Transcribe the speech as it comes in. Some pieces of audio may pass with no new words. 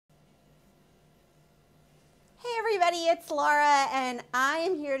everybody, it's Laura and I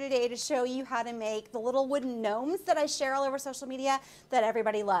am here today to show you how to make the little wooden gnomes that I share all over social media that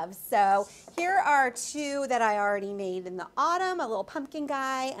everybody loves. So here are two that I already made in the autumn, a little pumpkin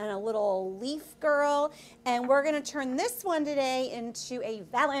guy and a little leaf girl. And we're going to turn this one today into a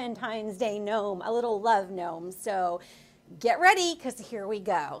Valentine's Day gnome, a little love gnome. So get ready because here we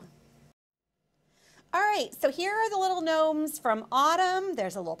go. All right, so here are the little gnomes from autumn.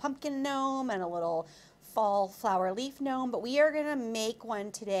 There's a little pumpkin gnome and a little fall flower leaf gnome, but we are gonna make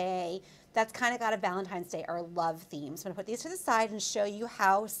one today that's kind of got a Valentine's Day or love theme. So I'm gonna put these to the side and show you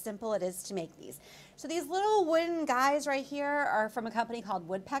how simple it is to make these. So these little wooden guys right here are from a company called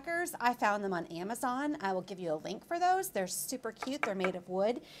Woodpeckers. I found them on Amazon. I will give you a link for those. They're super cute. They're made of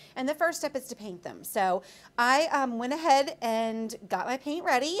wood. And the first step is to paint them. So I went ahead and got my paint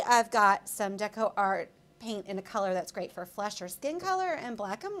ready. I've got some Deco Art paint in a color that's great for flesh or skin color and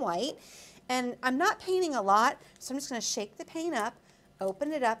black and white. And I'm not painting a lot, so I'm just gonna shake the paint up,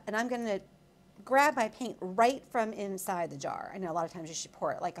 open it up, and I'm gonna grab my paint right from inside the jar. I know a lot of times you should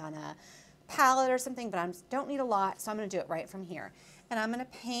pour it like on a palette or something, but I don't need a lot, so I'm gonna do it right from here. And I'm gonna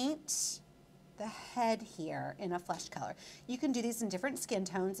paint the head here in a flesh color. You can do these in different skin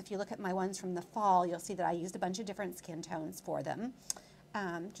tones. If you look at my ones from the fall, you'll see that I used a bunch of different skin tones for them.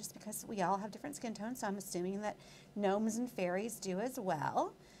 Just because we all have different skin tones, so I'm assuming that gnomes and fairies do as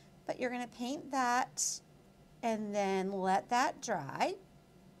well. But you're gonna paint that and then let that dry.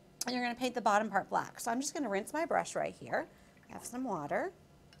 And you're gonna paint the bottom part black. So I'm just gonna rinse my brush right here. I have some water.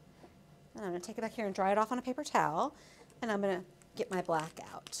 And I'm gonna take it back here and dry it off on a paper towel. And I'm gonna get my black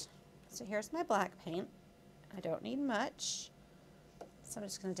out. So here's my black paint. I don't need much. So I'm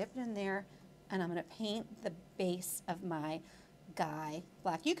just gonna dip it in there and I'm gonna paint the base of my guy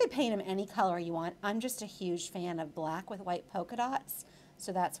black. You could paint him any color you want. I'm just a huge fan of black with white polka dots.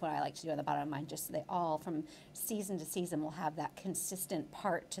 So that's what I like to do on the bottom of mine. Just so they all, from season to season, will have that consistent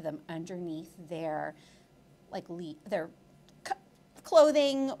part to them underneath their, like, their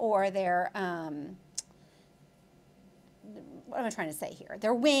clothing or their, what am I trying to say here?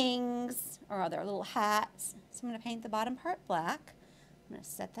 Their wings or their little hats. So I'm going to paint the bottom part black. I'm going to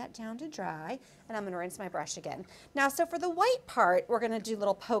set that down to dry, and I'm going to rinse my brush again. Now, so for the white part, we're going to do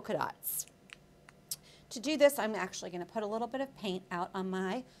little polka dots. To do this, I'm actually going to put a little bit of paint out on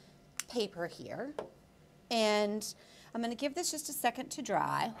my paper here, and I'm going to give this just a second to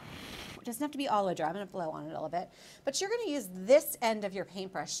dry. It doesn't have to be all the way dry. I'm going to blow on it a little bit, but you're going to use this end of your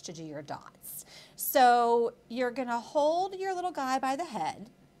paintbrush to do your dots. So you're going to hold your little guy by the head,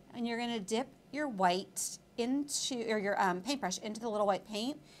 and you're going to dip your white into, or your paintbrush into the little white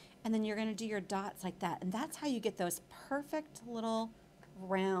paint, and then you're going to do your dots like that, and that's how you get those perfect little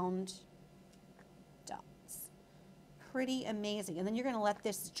round dots. Pretty amazing. And then you're going to let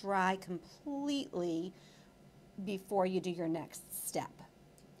this dry completely before you do your next step.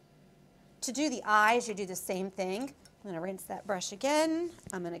 To do the eyes, you do the same thing. I'm going to rinse that brush again.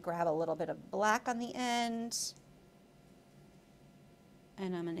 I'm going to grab a little bit of black on the end,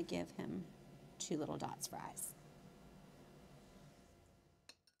 and I'm going to give him 2 little dots for eyes.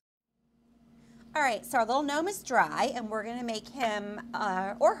 All right, so our little gnome is dry, and we're gonna make him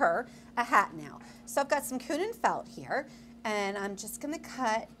or her a hat now. So I've got some Kuhn felt here, and I'm just gonna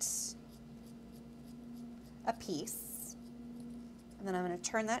cut a piece, and then I'm gonna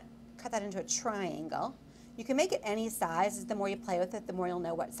cut that into a triangle. You can make it any size. The more you play with it, the more you'll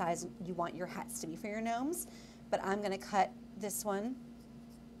know what size you want your hats to be for your gnomes. But I'm gonna cut this one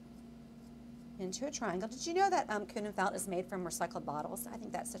into a triangle. Did you know that Kuhn felt is made from recycled bottles? I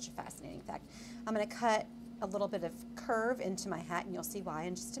think that's such a fascinating fact. I'm going to cut a little bit of curve into my hat, and you'll see why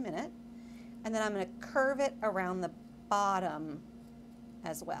in just a minute. And then I'm going to curve it around the bottom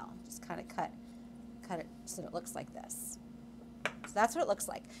as well. Just kind of cut it so that it looks like this. So that's what it looks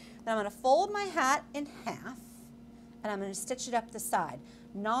like. Then I'm going to fold my hat in half, and I'm going to stitch it up the side.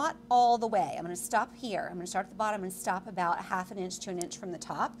 Not all the way. I'm going to stop here. I'm going to start at the bottom and stop about 1/2 inch to 1 inch from the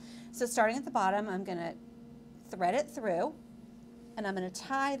top. So starting at the bottom, I'm going to thread it through, and I'm going to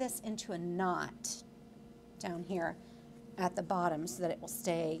tie this into a knot down here at the bottom so that it will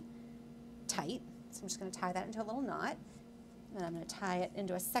stay tight. So I'm just going to tie that into a little knot, and then I'm going to tie it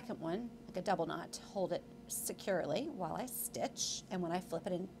into a second one, like a double knot, to hold it securely while I stitch and when I flip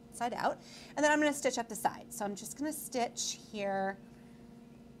it inside out. And then I'm going to stitch up the side. So I'm just going to stitch here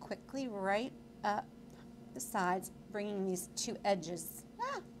quickly right up the sides, bringing these 2 edges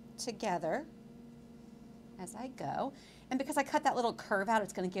together as I go. And because I cut that little curve out,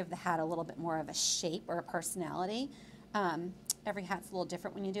 it's going to give the hat a little bit more of a shape or a personality. Every hat's a little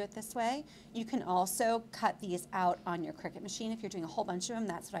different when you do it this way. You can also cut these out on your Cricut machine. If you're doing a whole bunch of them,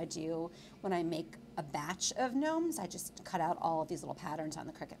 that's what I do when I make a batch of gnomes. I just cut out all of these little patterns on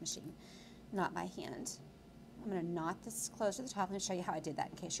the Cricut machine, not by hand. I'm going to knot this close to the top. I'm going to show you how I did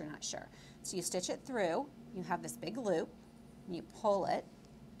that in case you're not sure. So you stitch it through, you have this big loop, and you pull it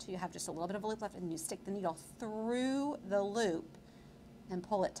till you have just a little bit of a loop left, and you stick the needle through the loop and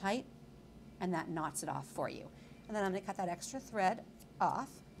pull it tight, and that knots it off for you. And then I'm going to cut that extra thread off,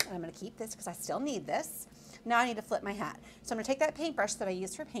 and I'm going to keep this because I still need this. Now I need to flip my hat. So I'm going to take that paintbrush that I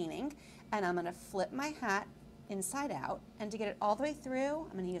used for painting, and I'm going to flip my hat inside out, and to get it all the way through,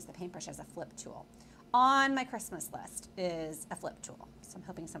 I'm going to use the paintbrush as a flip tool. On my Christmas list is a flip tool, so I'm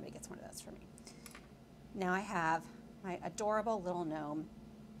hoping somebody gets one of those for me. Now I have my adorable little gnome,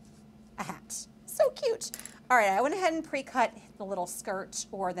 a hat. So cute. All right, I went ahead and pre-cut the little skirt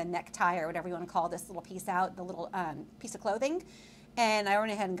or the necktie or whatever you want to call this little piece out, the little piece of clothing. And I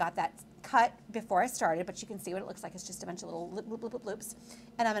went ahead and got that cut before I started, but you can see what it looks like. It's just a bunch of little loops.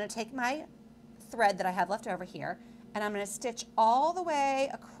 And I'm going to take my thread that I have left over here, and I'm going to stitch all the way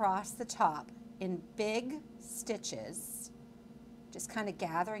across the top in big stitches, just kind of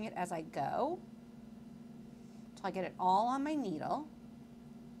gathering it as I go until I get it all on my needle,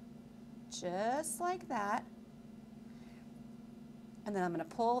 just like that. And then I'm going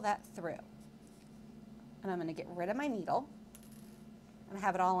to pull that through, and I'm going to get rid of my needle, and I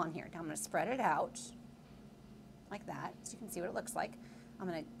have it all on here. Now I'm going to spread it out like that so you can see what it looks like. I'm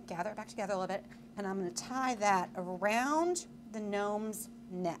going to gather it back together a little bit, and I'm going to tie that around the gnome's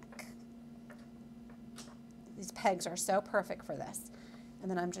neck. These pegs are so perfect for this.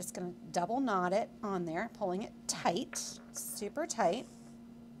 And then I'm just going to double knot it on there, pulling it tight, super tight,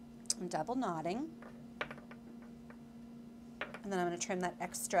 and double knotting. And then I'm going to trim that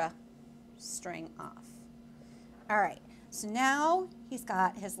extra string off. All right, so now he's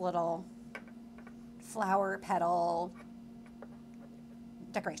got his little flower petal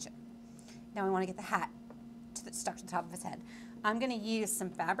decoration. Now we want to get the hat stuck to the top of his head. I'm going to use some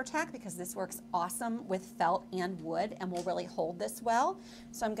Fabri-Tac because this works awesome with felt and wood and will really hold this well.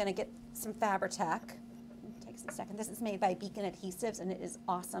 So I'm going to get some Fabri-Tac. It takes a second. This is made by Beacon Adhesives, and it is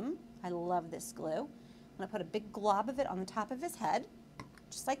awesome. I love this glue. I'm going to put a big glob of it on the top of his head,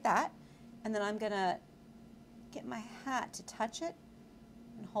 just like that. And then I'm going to get my hat to touch it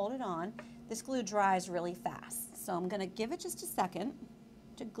and hold it on. This glue dries really fast, so I'm going to give it just a second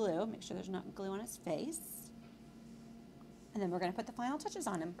to glue. Make sure there's not glue on his face. And then we're going to put the final touches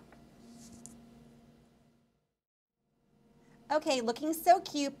on him. Okay, looking so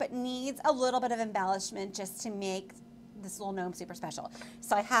cute, but needs a little bit of embellishment just to make this little gnome super special.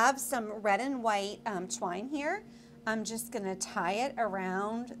 So I have some red and white twine here. I'm just going to tie it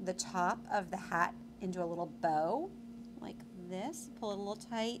around the top of the hat into a little bow like this. Pull it a little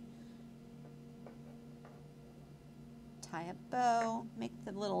tight. Tie a bow, make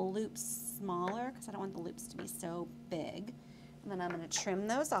the little loops smaller because I don't want the loops to be so big. And then I'm going to trim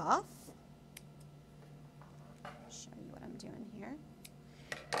those off. Show you what I'm doing here.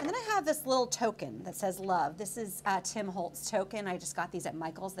 And then I have this little token that says love. This is Tim Holtz token. I just got these at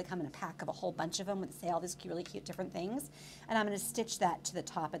Michael's. They come in a pack of a whole bunch of them that say all these really cute different things. And I'm going to stitch that to the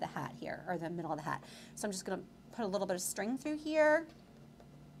top of the hat here, or the middle of the hat. So I'm just going to put a little bit of string through here.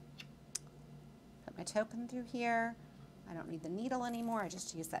 Put my token through here. I don't need the needle anymore. I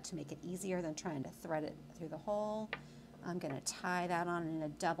just use that to make it easier than trying to thread it through the hole. I'm going to tie that on in a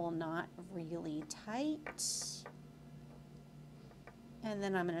double knot really tight. And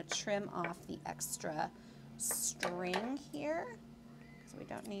then I'm going to trim off the extra string here, so we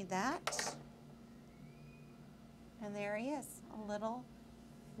don't need that. And there he is, a little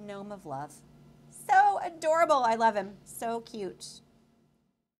gnome of love. So adorable. I love him. So cute.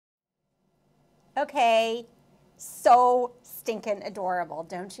 Okay. So stinking adorable,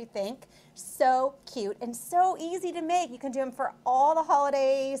 don't you think? So cute and so easy to make. You can do them for all the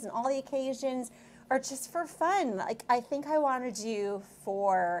holidays and all the occasions, or just for fun. Like I think I want to do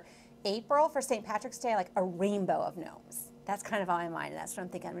for April, for St. Patrick's Day, like a rainbow of gnomes. That's kind of on my mind, and that's what I'm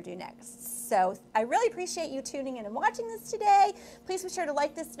thinking I'm going to do next. So I really appreciate you tuning in and watching this today. Please be sure to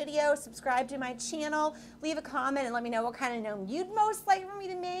like this video, subscribe to my channel, leave a comment, and let me know what kind of gnome you'd most like for me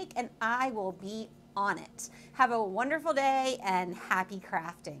to make, and I will be on it. Have a wonderful day and happy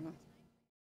crafting.